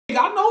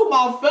I know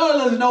my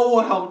fellas know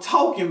what I'm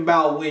talking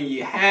about when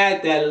you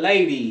had that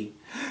lady.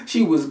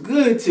 She was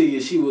good to you.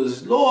 She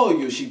was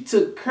loyal. She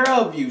took care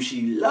of you.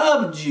 She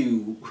loved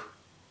you.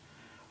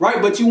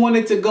 Right? But you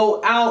wanted to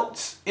go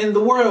out in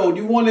the world.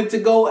 You wanted to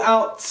go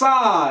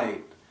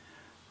outside.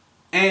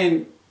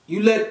 And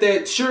you let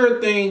that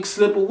sure thing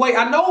slip away.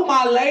 I know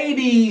my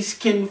ladies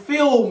can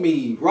feel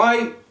me,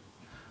 right?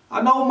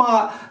 I know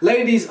my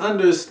ladies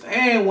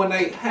understand when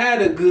they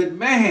had a good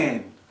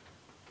man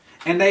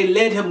and they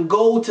let him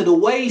go to the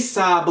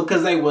wayside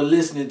because they were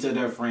listening to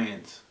their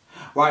friends,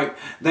 right?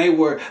 They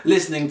were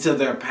listening to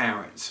their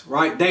parents,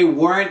 right? They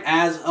weren't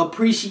as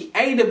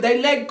appreciative.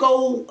 They let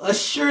go, a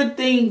sure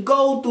thing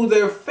go through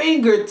their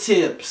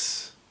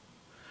fingertips.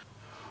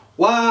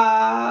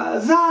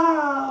 What's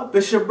up?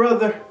 It's your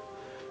brother,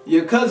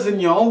 your cousin,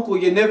 your uncle,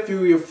 your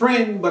nephew, your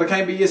friend, but it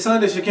can't be your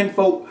son, it's your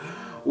kinfolk.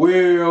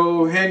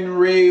 Will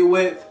Henry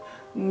with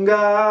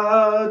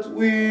God's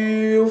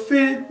Will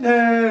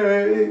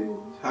Fitness.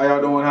 How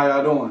y'all doing? How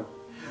y'all doing?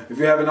 If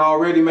you haven't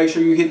already, make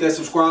sure you hit that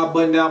subscribe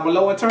button down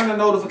below and turn the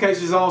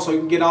notifications on so you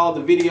can get all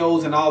the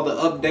videos and all the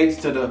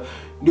updates to the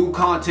new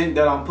content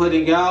that I'm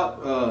putting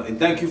out. And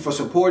thank you for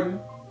supporting.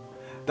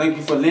 Thank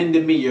you for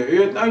lending me your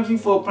ear. Thank you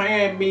for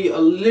paying me a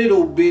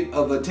little bit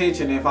of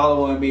attention and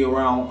following me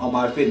around on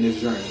my fitness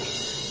journey.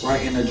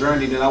 Right? In the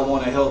journey that I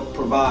want to help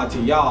provide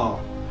to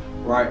y'all.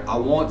 Right? I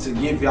want to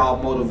give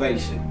y'all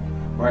motivation.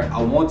 Right?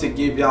 I want to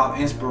give y'all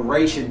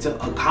inspiration to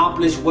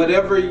accomplish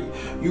whatever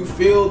you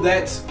feel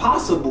that's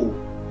possible.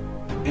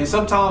 And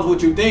sometimes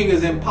what you think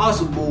is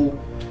impossible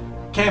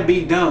can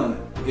be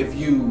done if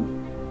you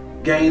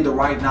gain the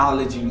right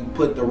knowledge and you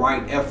put the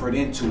right effort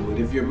into it.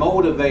 If you're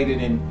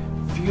motivated and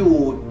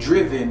fueled,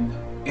 driven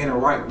in the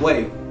right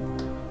way.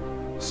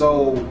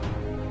 So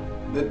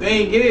the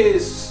thing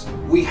is,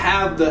 we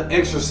have the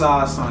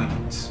exercise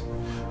science.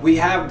 We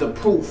have the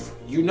proof.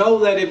 You know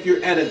that if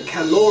you're at a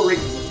caloric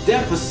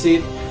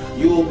deficit,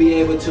 you'll be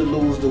able to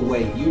lose the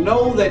weight. You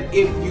know that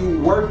if you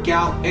work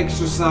out,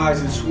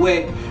 exercise, and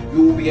sweat,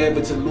 you will be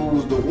able to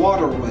lose the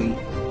water weight.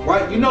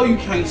 Right? You know you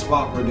can't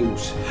spot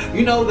reduce.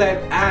 You know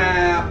that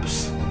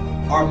abs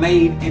are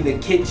made in the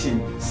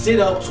kitchen.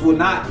 Sit-ups will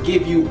not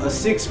give you a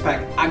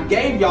six-pack. I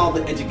gave y'all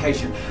the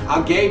education.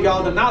 I gave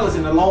y'all the knowledge,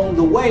 and along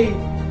the way,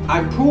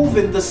 I've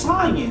proven the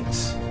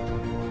science.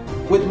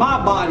 With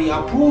my body,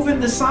 I've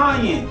proven the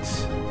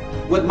science.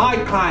 With my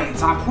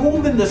clients, I've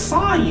proven the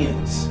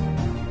science.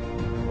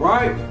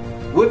 Right?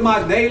 With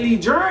my daily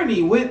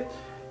journey, with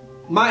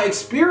my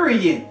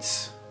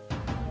experience,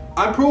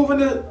 I've proven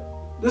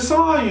the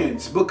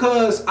science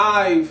because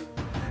I've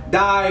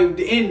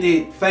dived in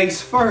it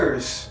face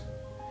first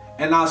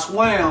and I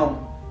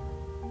swam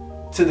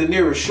to the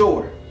nearest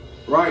shore.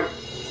 Right?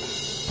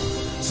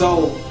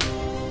 So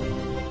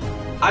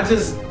I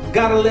just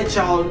gotta let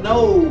y'all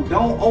know,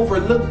 don't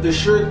overlook the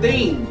sure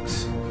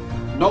things.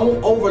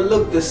 Don't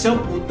overlook the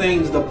simple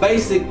things, the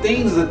basic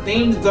things, the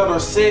things that are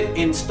set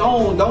in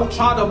stone. Don't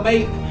try to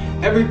make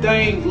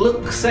everything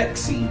look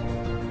sexy,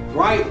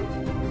 right?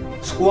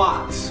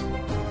 Squats,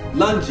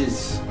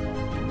 lunges,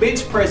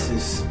 bench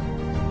presses,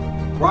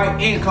 right?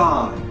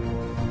 Incline,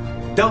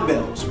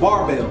 dumbbells,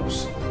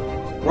 barbells,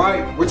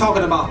 right? We're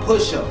talking about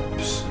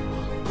push-ups,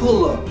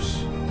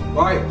 pull-ups,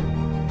 right?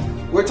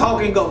 We're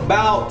talking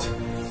about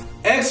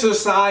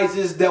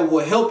exercises that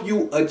will help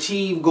you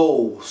achieve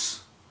goals.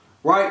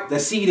 Right? The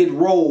seated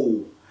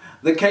row,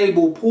 the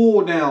cable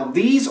pull down.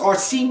 These are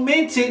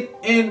cemented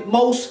in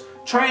most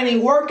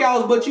training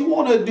workouts, but you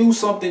want to do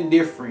something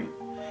different.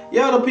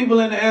 Yeah, the people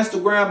in the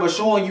Instagram are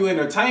showing you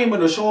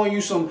entertainment or showing you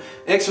some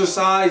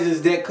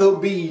exercises that could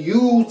be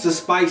used to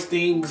spice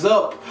things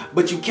up,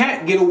 but you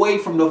can't get away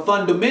from the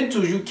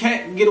fundamentals. You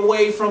can't get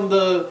away from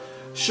the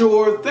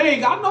sure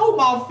thing. I know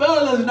my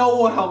fellas know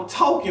what I'm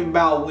talking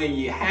about when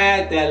you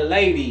had that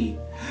lady.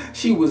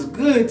 She was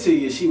good to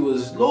you. She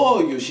was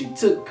loyal. She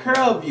took care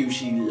of you.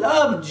 She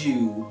loved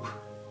you.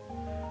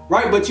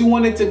 Right? But you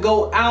wanted to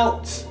go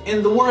out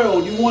in the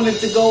world. You wanted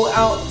to go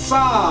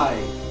outside.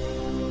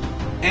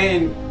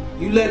 And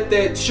you let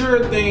that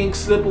sure thing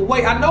slip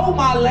away. I know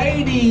my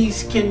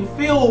ladies can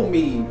feel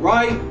me,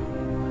 right?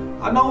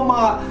 I know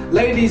my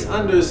ladies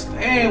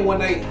understand when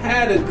they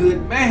had a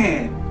good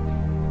man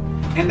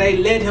and they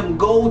let him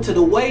go to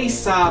the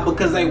wayside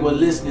because they were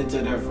listening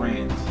to their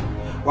friends.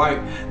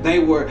 Right? They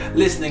were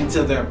listening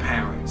to their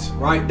parents,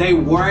 right? They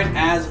weren't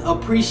as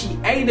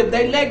appreciative.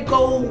 They let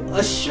go,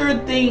 a sure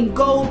thing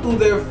go through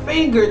their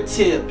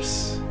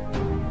fingertips.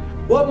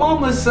 What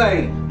mama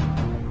say?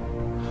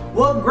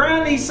 What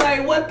granny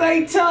say? What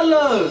they tell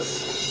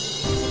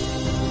us?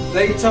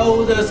 They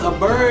told us a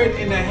bird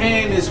in the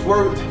hand is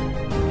worth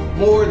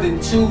more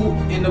than two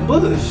in the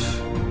bush,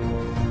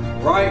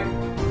 right?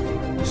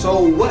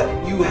 So what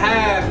you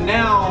have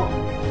now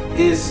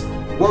is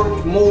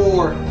worth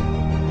more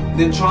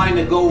than trying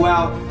to go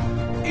out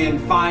and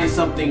find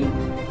something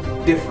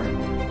different,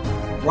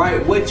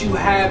 right? What you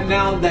have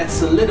now that's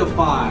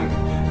solidified,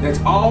 that's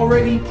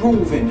already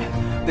proven,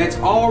 that's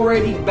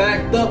already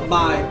backed up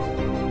by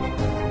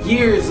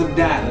years of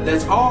data,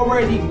 that's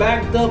already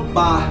backed up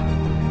by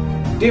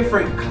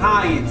different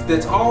clients,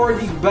 that's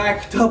already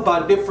backed up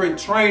by different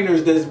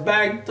trainers, that's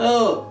backed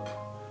up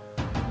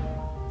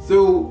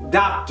through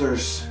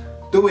doctors,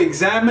 through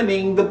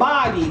examining the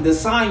body, the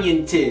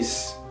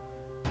scientists.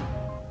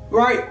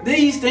 Right?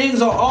 These things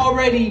are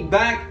already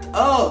backed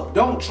up.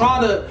 Don't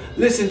try to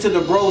listen to the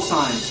bro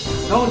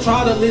science. Don't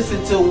try to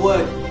listen to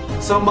what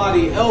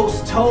somebody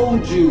else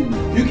told you.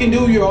 You can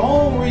do your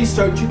own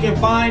research. You can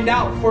find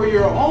out for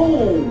your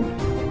own.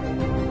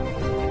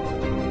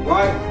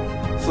 Right?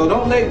 So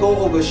don't let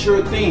go of a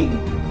sure thing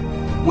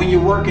when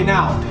you're working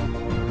out,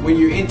 when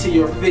you're into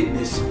your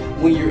fitness,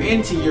 when you're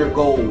into your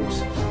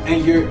goals,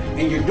 and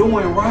you're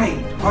doing right.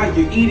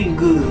 You're eating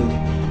good.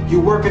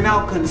 You're working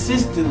out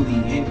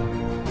consistently. And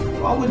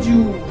why would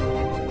you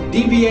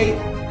deviate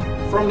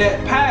from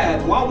that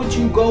path? Why would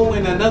you go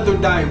in another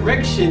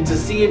direction to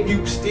see if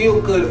you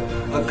still could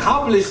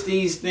accomplish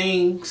these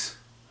things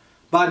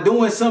by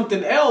doing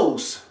something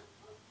else?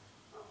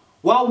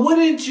 Why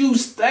wouldn't you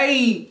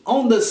stay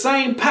on the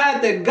same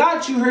path that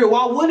got you here?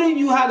 Why wouldn't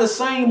you have the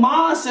same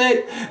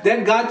mindset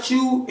that got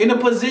you in the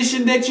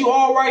position that you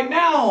are right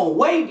now?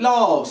 Weight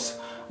loss,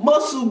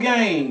 muscle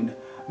gain,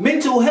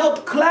 mental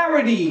health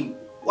clarity.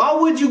 Why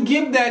would you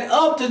give that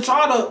up to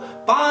try to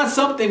find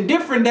something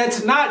different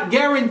that's not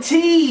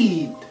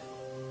guaranteed?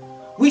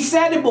 We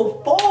said it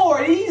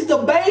before. These the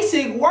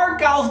basic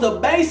workouts, the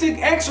basic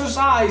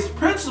exercise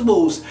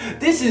principles.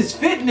 This is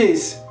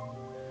fitness.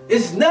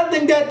 It's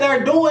nothing that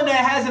they're doing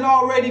that hasn't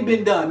already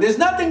been done. There's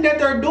nothing that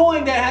they're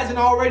doing that hasn't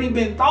already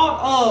been thought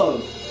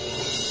of.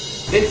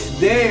 It's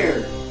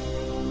there,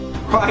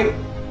 right?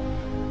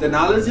 The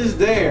knowledge is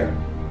there.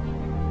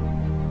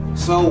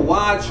 So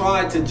why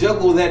try to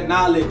juggle that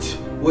knowledge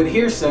with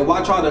hearsay?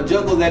 Why try to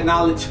juggle that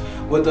knowledge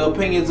with the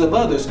opinions of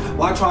others?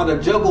 Why try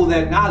to juggle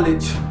that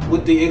knowledge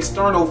with the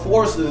external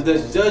forces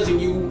that's judging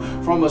you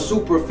from a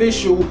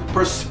superficial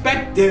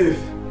perspective?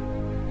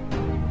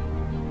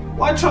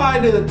 Why try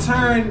to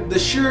turn the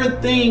sure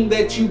thing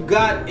that you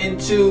got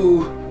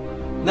into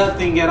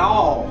nothing at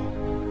all?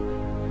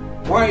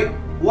 Right?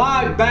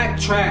 Why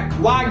backtrack?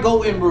 Why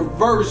go in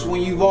reverse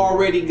when you've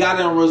already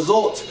gotten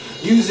results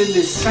using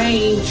the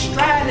same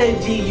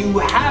strategy? You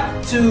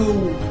have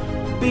to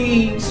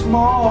be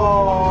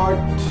smart.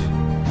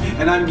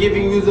 And I'm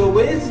giving you the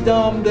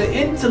wisdom, the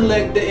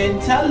intellect, the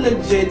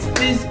intelligence.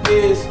 This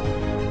is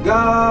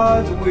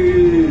God's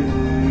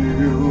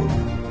will.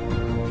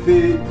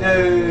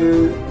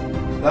 Fitness.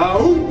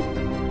 Oh.